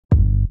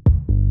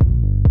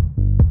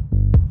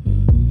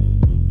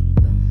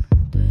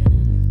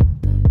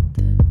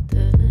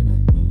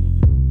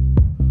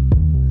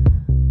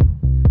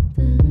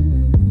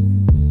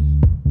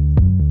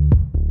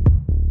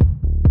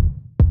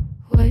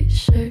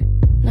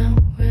right now,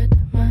 red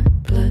my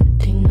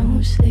bloody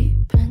nose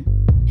sleeping.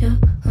 You're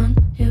on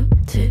your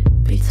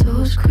tippy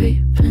toes,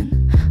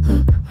 creeping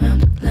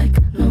around like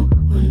no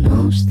one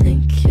knows.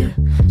 Think you're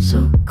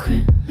so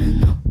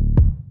criminal.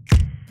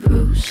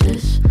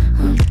 Bruises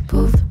on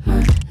both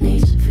my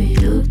knees for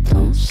you.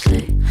 Don't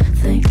say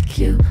thank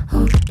you.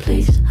 Oh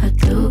please, I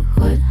do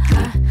what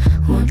I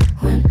want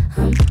when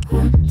I'm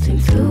wanting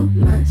to.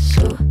 My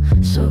soul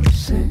so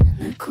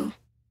cynical.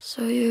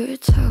 So you're a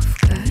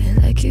tough guy,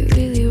 like you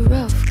really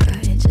rough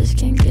guy. Just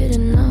can't get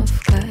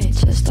enough guy,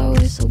 just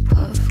always so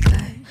puff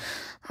guy.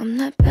 I'm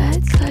that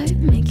bad type,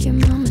 make your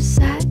mama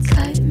sad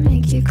type,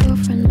 make your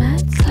girlfriend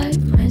mad type,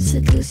 might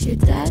seduce your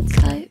dad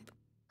type.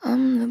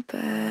 I'm the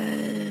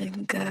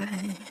bad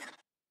guy.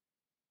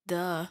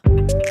 Duh.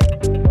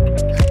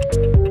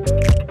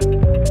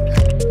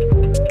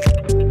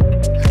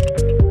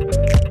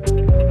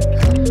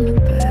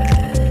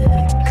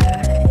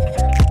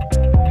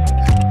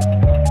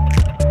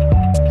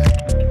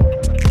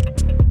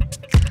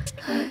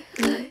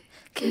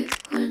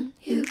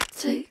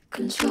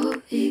 Control,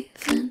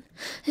 even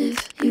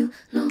if you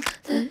know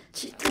that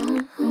you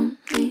don't own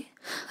me.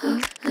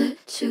 I'll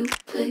let you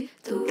play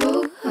the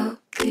role. I'll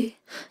be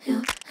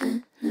your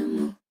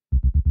animal.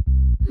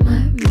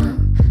 My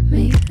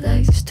mommy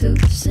likes to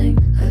sing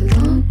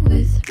along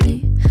with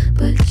me,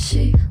 but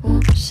she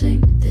won't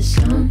sing this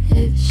song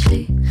if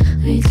she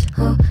reads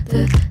all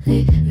the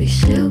lyrics.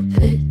 She'll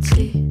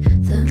pity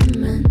the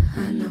men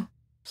I know.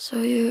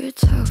 So you're a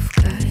tough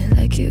guy,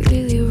 like you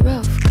really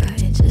rough guy.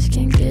 Just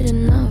can't get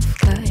enough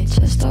guy,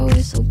 just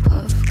always so